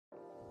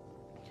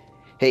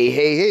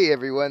Hey,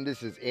 everyone.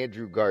 This is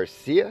Andrew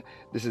Garcia.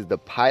 This is the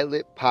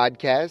pilot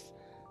podcast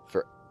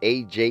for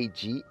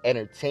AJG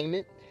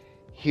Entertainment.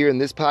 Here in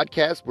this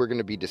podcast, we're going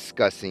to be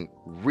discussing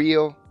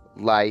real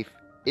life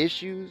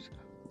issues,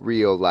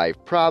 real life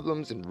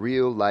problems, and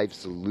real life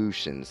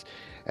solutions.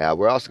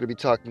 We're also going to be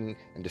talking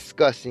and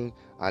discussing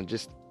on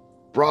just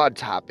broad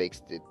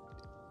topics,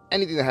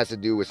 anything that has to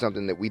do with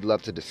something that we'd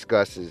love to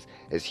discuss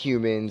as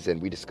humans,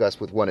 and we discuss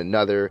with one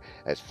another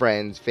as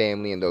friends,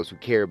 family, and those who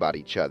care about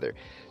each other.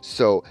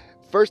 So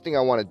first thing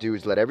I want to do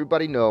is let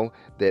everybody know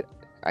that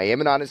I am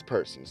an honest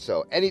person.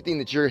 So anything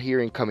that you're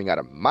hearing coming out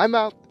of my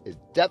mouth is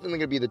definitely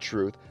going to be the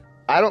truth.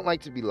 I don't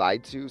like to be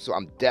lied to, so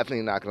I'm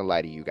definitely not going to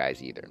lie to you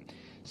guys either.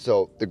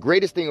 So the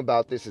greatest thing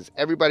about this is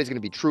everybody's going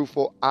to be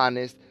truthful,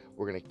 honest.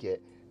 We're going to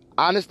get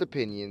honest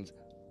opinions,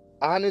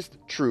 honest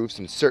truths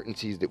and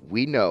certainties that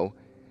we know,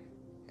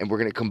 and we're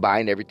going to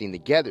combine everything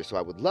together. So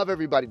I would love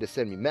everybody to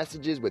send me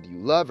messages, whether you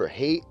love or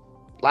hate,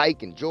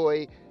 like,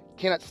 enjoy,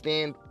 cannot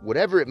stand,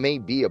 whatever it may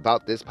be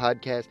about this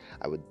podcast.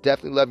 I would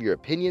definitely love your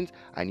opinions.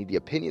 I need the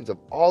opinions of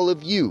all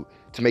of you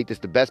to make this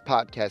the best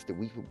podcast that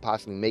we could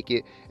possibly make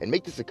it, and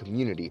make this a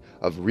community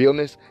of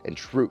realness and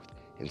truth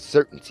and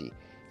certainty.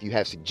 If you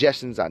have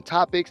suggestions on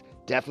topics,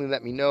 definitely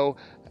let me know.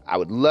 I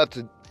would love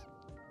to,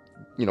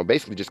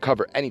 basically just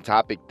cover any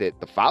topic that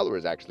the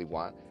followers actually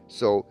want.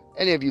 So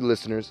any of you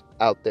listeners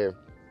out there,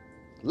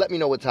 let me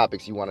know what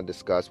topics you want to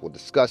discuss. We'll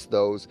discuss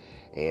those,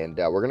 and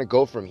we're going to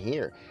go from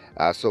here.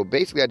 So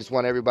basically, I just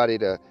want everybody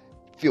to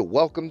feel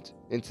welcomed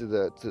into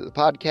the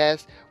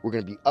podcast. We're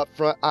going to be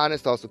upfront,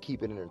 honest, also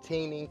keep it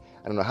entertaining.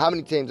 I don't know how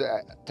many times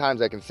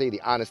I can say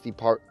the honesty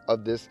part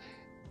of this.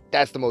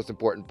 That's the most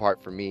important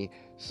part for me.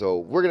 So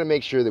we're going to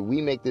make sure that we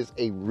make this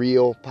a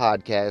real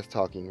podcast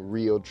talking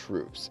real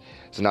truths.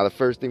 So now the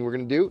first thing we're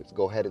going to do is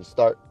go ahead and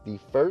start the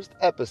first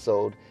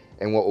episode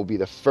and what will be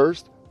the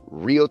first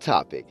real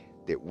topic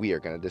that we are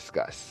going to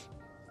discuss.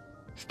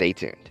 Stay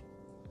tuned.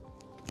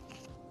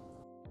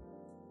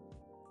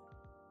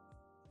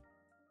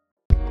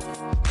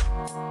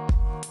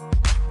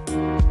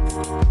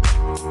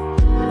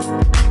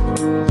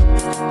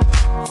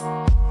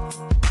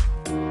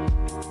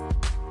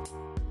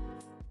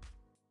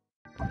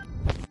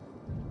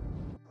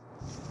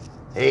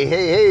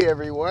 Hey,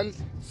 everyone.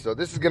 So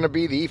this is going to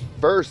be the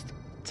first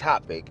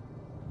topic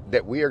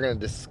that we are going to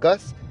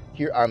discuss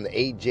here on the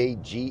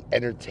AJG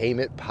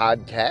Entertainment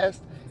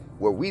Podcast,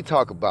 where we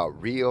talk about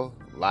real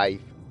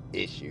life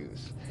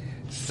issues.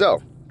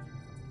 So,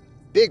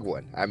 big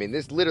one. I mean,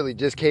 this literally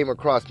just came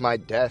across my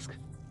desk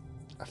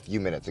a few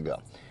minutes ago.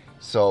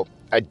 So,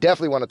 I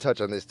definitely want to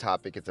touch on this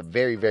topic. It's a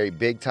very, very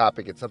big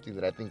topic. It's something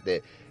that I think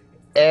that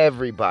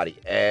everybody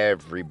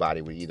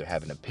would either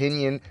have an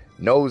opinion,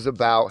 knows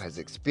about, has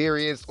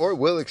experienced, or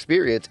will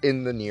experience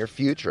in the near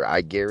future. I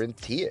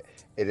guarantee it.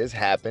 It has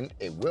happened.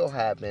 It will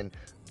happen.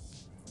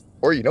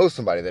 Or you know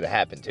somebody that it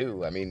happened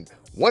to. I mean,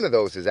 one of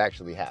those has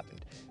actually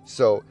happened.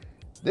 So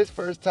this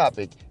first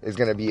topic is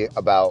going to be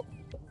about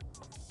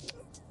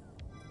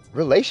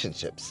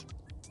relationships.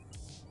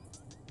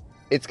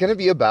 It's going to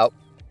be about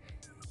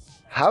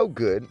how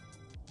good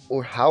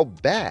or how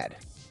bad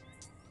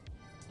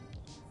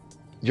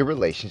your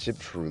relationship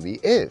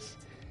truly is.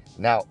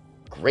 Now,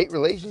 great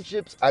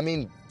relationships, I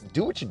mean,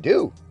 do what you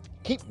do.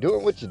 Keep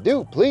doing what you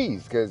do,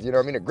 please. Because,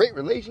 a great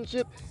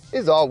relationship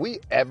is all we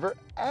ever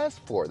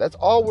ask for. That's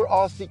all we're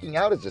all seeking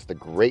out, is just a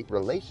great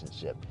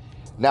relationship.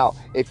 Now,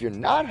 if you're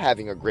not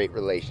having a great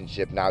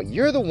relationship, now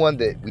you're the one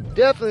that we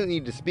definitely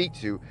need to speak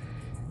to,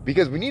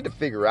 because we need to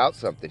figure out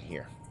something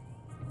here.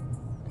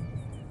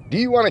 Do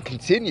you want to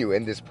continue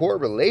in this poor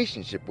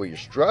relationship where you're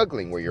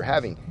struggling, where you're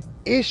having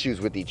issues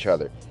with each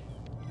other?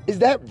 Is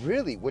that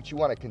really what you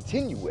want to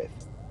continue with?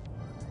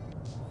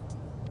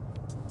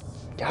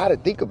 Gotta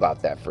think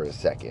about that for a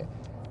second.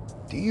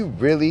 Do you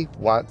really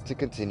want to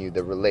continue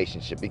the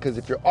relationship? Because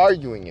if you're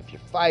arguing, if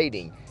you're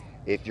fighting,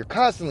 if you're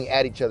constantly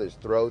at each other's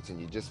throats and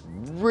you just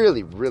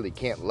really, really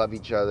can't love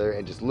each other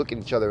and just look at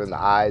each other in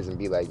the eyes and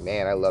be like,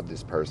 man, I love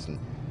this person.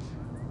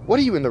 What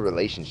are you in the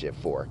relationship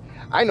for?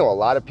 I know a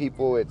lot of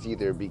people, it's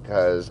either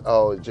because,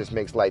 it just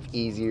makes life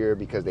easier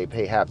because they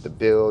pay half the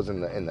bills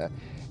and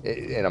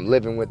I'm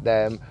living with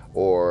them,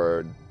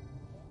 or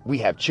we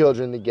have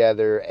children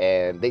together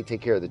and they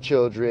take care of the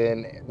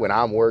children when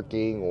I'm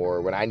working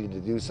or when I need to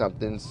do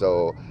something.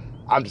 So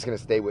I'm just going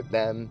to stay with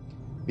them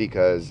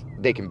because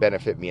they can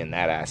benefit me in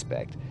that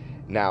aspect.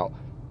 Now,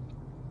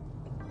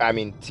 I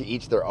mean, to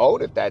each their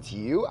own. If that's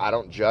you, I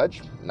don't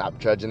judge. I'm not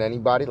judging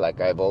anybody.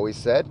 Like I've always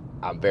said,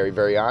 I'm very,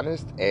 very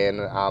honest, and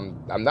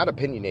I'm not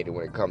opinionated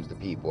when it comes to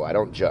people. I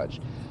don't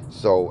judge.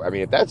 So, I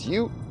mean, if that's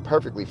you,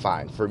 perfectly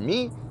fine. For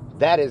me,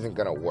 that isn't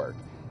going to work.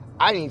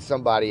 I need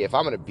somebody, if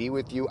I'm going to be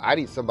with you, I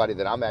need somebody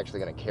that I'm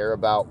actually going to care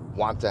about,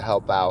 want to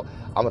help out.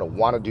 I'm going to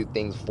want to do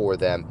things for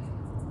them.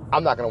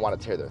 I'm not going to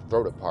want to tear their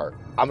throat apart.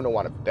 I'm going to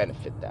want to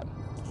benefit them.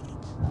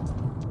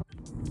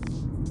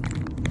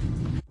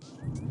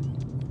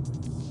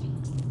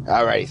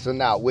 Alrighty, so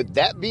now with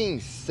that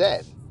being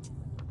said,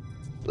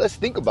 let's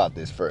think about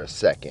this for a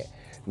second.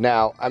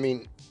 Now, I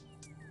mean,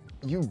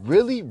 you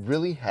really,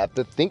 really have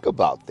to think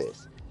about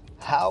this.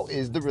 How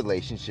is the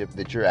relationship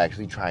that you're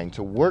actually trying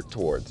to work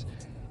towards?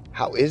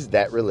 How is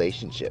that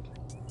relationship?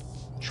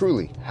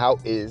 Truly, how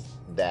is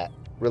that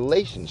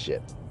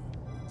relationship?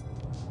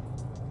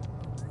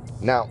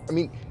 Now, I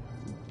mean,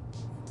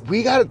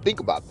 we got to think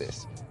about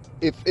this.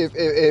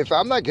 If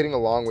I'm not getting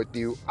along with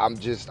you, I'm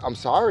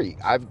sorry.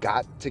 I've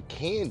got to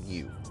can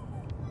you.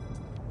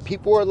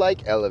 People are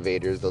like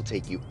elevators. They'll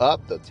take you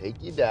up, they'll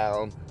take you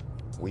down.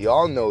 We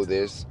all know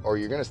this, or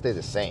you're going to stay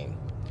the same.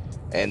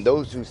 And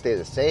those who stay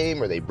the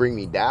same or they bring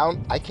me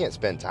down, I can't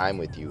spend time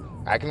with you.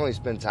 I can only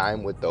spend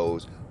time with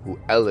those who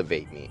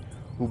elevate me,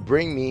 who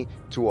bring me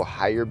to a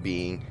higher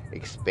being,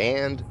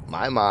 expand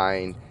my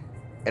mind,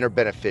 and are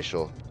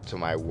beneficial to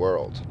my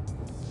world.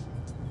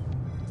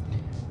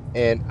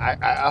 And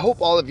I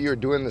hope all of you are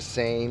doing the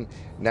same.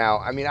 Now,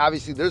 I mean,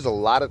 obviously, there's a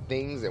lot of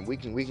things, and we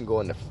can go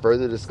into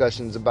further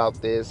discussions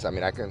about this. I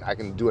mean, I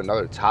can do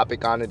another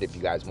topic on it if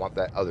you guys want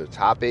that other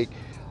topic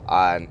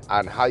on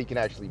how you can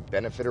actually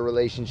benefit a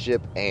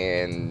relationship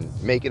and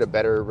make it a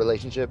better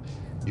relationship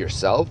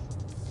yourself.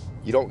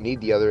 You don't need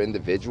the other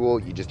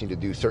individual. You just need to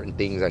do certain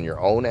things on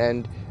your own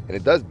end, and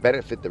it does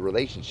benefit the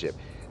relationship.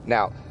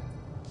 Now,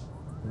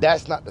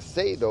 that's not to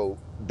say, though,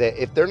 that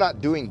if they're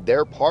not doing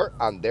their part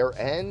on their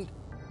end,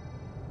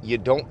 you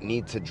don't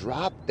need to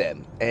drop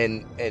them.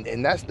 And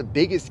that's the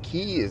biggest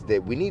key, is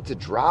that we need to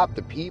drop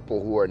the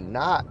people who are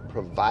not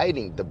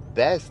providing the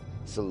best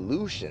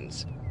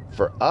solutions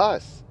for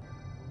us,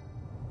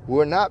 who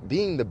are not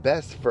being the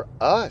best for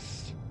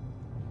us.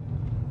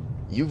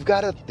 You've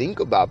got to think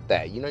about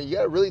that. You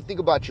got to really think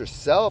about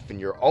yourself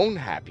and your own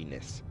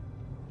happiness.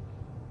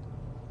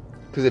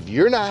 Because if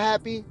you're not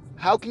happy,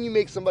 how can you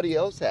make somebody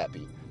else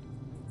happy?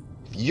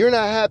 If you're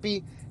not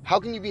happy, how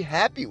can you be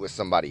happy with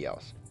somebody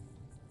else?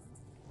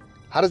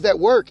 How does that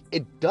work?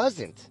 It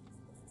doesn't.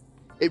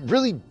 It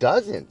really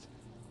doesn't.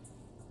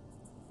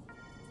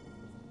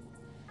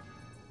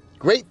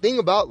 Great thing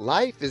about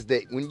life is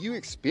that when you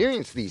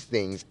experience these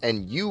things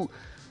and you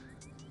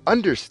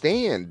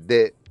understand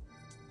that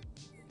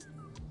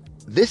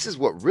this is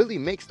what really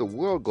makes the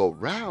world go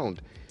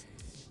round,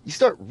 you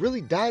start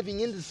really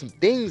diving into some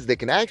things that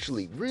can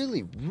actually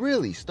really,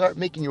 really start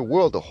making your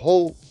world a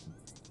whole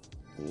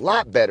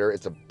lot better.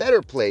 It's a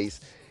better place.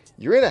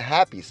 You're in a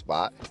happy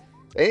spot.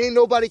 Ain't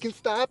nobody can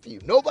stop you.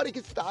 Nobody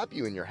can stop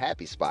you in your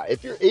happy spot.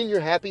 If you're in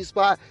your happy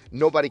spot,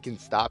 nobody can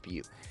stop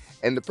you.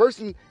 And the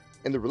person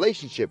in the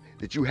relationship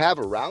that you have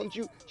around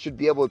you should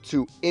be able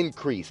to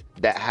increase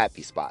that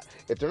happy spot.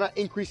 If they're not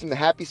increasing the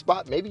happy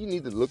spot, maybe you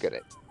need to look at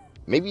it.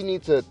 Maybe you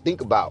need to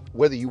think about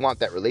whether you want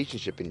that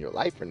relationship in your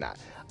life or not.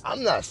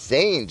 I'm not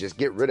saying just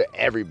get rid of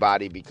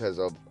everybody because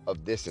of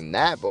this and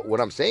that, but what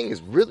I'm saying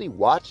is really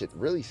watch it,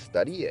 really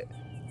study it,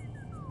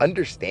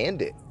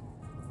 understand it.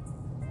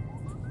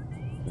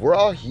 We're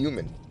all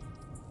human.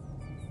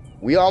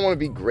 We all want to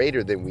be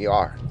greater than we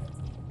are.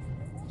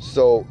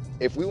 So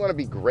if we want to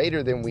be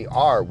greater than we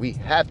are, we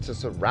have to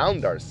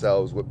surround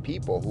ourselves with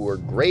people who are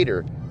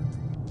greater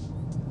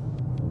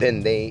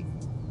than they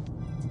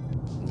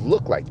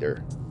look like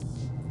they're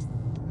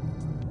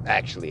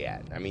actually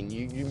at. I mean,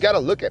 you've got to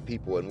look at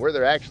people and where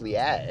they're actually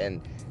at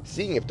and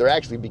seeing if they're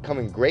actually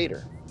becoming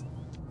greater.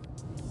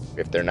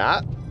 If they're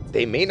not,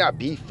 they may not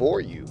be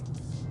for you.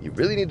 You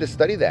really need to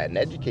study that and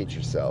educate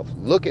yourself.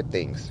 Look at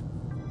things.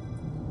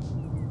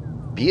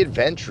 Be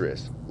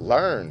adventurous.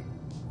 Learn.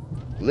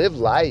 Live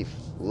life.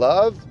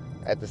 Love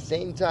at the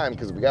same time,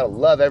 because we got to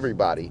love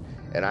everybody.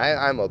 And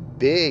I'm a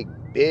big,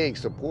 big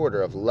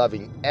supporter of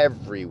loving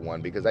everyone,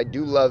 because I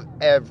do love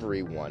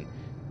everyone.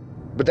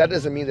 But that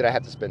doesn't mean that I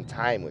have to spend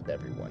time with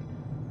everyone.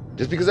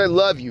 Just because I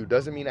love you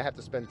doesn't mean I have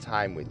to spend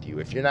time with you.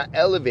 If you're not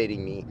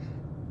elevating me,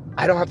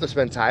 I don't have to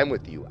spend time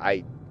with you.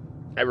 I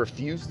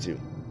refuse to.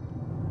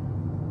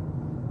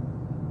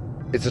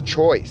 It's a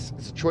choice.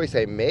 It's a choice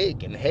I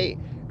make. And hey,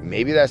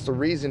 maybe that's the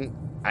reason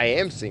I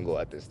am single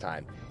at this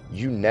time.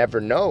 You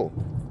never know.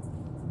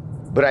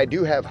 But I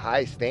do have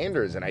high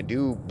standards, and I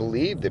do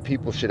believe that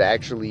people should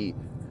actually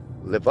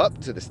live up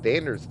to the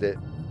standards that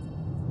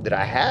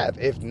I have.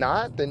 If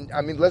not, then,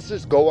 I mean, let's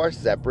just go our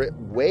separate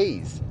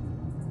ways.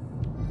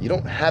 You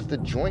don't have to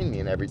join me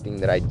in everything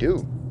that I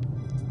do.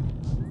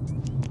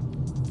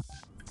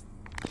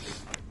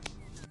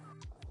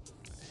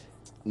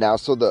 Now,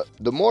 so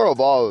the moral of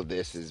all of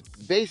this is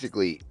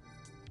basically,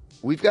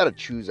 we've got to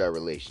choose our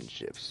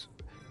relationships.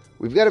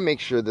 We've got to make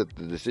sure that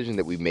the decision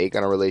that we make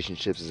on our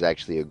relationships is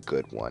actually a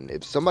good one.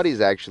 If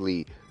somebody's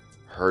actually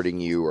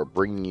hurting you or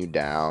bringing you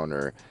down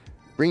or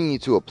bringing you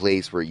to a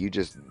place where you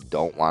just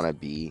don't want to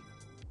be,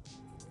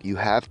 you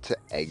have to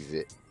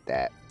exit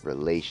that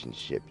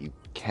relationship. You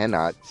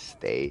cannot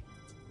stay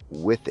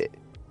with it.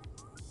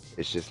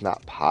 It's just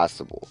not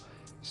possible.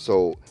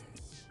 So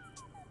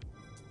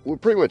we're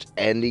pretty much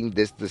ending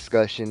this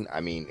discussion. I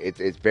mean,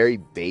 it's very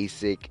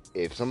basic.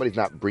 If somebody's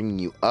not bringing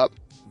you up,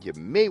 you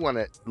may want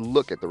to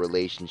look at the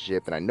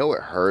relationship. And I know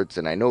it hurts,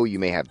 and I know you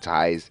may have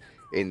ties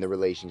in the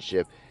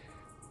relationship,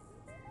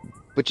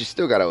 but you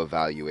still got to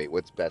evaluate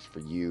what's best for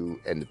you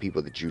and the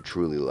people that you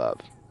truly love.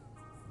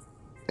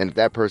 And if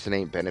that person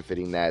ain't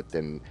benefiting that,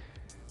 then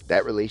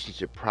that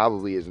relationship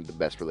probably isn't the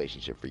best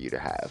relationship for you to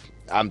have.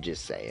 I'm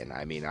just saying.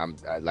 I mean,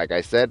 like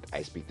I said,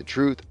 I speak the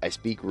truth. I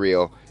speak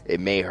real. It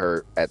may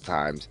hurt at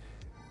times,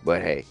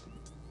 but hey,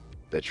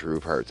 the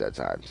truth hurts at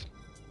times.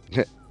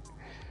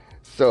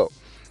 So,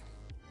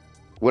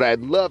 what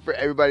I'd love for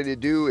everybody to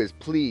do is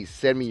please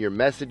send me your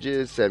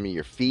messages, send me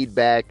your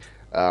feedback,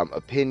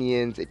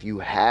 opinions. If you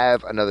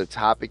have another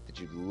topic that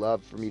you'd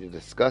love for me to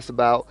discuss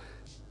about,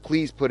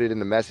 please put it in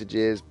the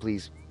messages.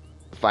 Please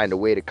find a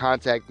way to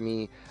contact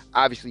me.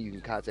 Obviously, you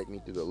can contact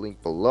me through the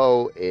link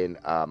below, and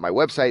my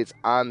website's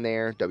on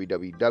there,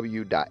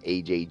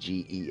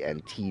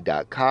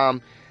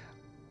 www.ajgent.com.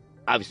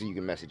 Obviously, you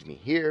can message me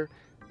here.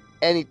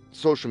 Any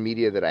social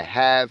media that I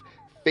have,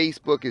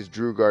 Facebook is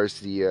Drew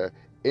Garcia,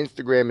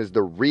 Instagram is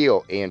The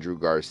Real Andrew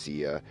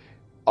Garcia,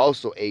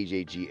 also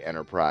AJG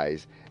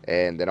Enterprise,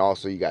 and then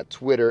also you got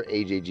Twitter,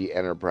 AJG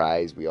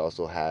Enterprise. We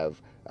also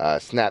have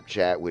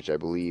Snapchat, which I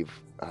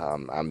believe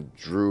I'm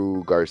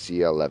Drew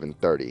Garcia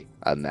 1130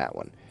 on that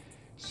one.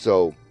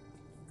 So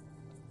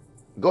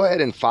go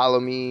ahead and follow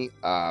me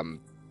on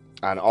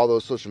all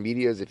those social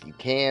medias if you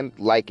can.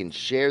 Like and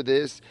share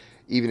this.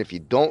 Even if you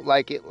don't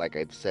like it, like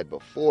I've said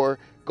before,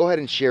 go ahead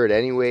and share it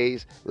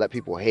anyways. Let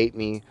people hate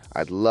me.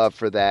 I'd love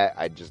for that.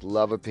 I just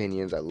love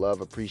opinions. I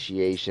love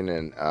appreciation.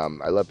 And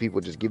I love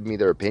people just giving me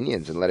their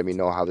opinions and letting me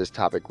know how this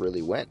topic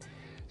really went.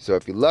 So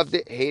if you loved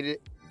it, hated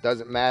it,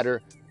 doesn't matter.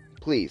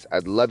 Please,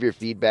 I'd love your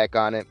feedback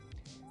on it.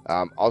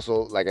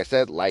 Also, like I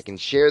said, like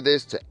and share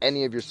this to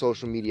any of your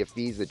social media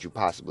feeds that you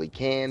possibly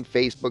can.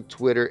 Facebook,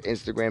 Twitter,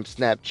 Instagram,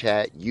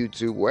 Snapchat,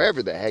 YouTube,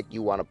 wherever the heck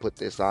you want to put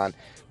this on.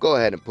 Go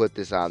ahead and put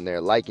this on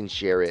there. Like and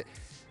share it.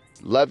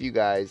 Love you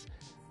guys.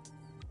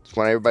 Just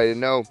want everybody to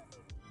know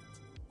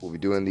we'll be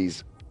doing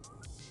these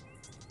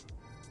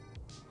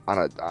on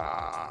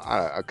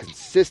a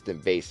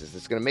consistent basis.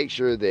 It's going to make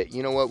sure that,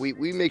 you know what,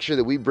 we make sure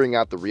that we bring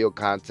out the real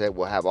content.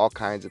 We'll have all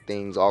kinds of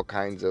things, all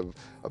kinds of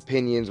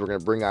opinions. We're going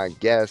to bring on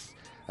guests.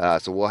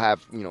 So we'll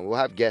have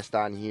guests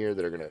on here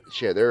that are going to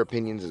share their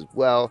opinions as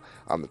well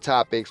on the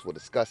topics. We'll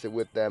discuss it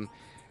with them.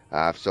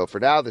 So for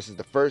now, this is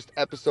the first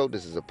episode.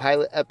 This is a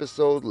pilot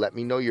episode. Let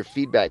me know your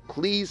feedback,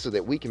 please, so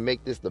that we can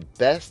make this the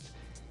best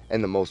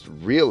and the most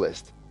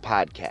realist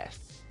podcast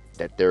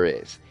that there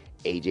is.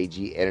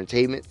 AJG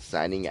Entertainment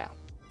signing out.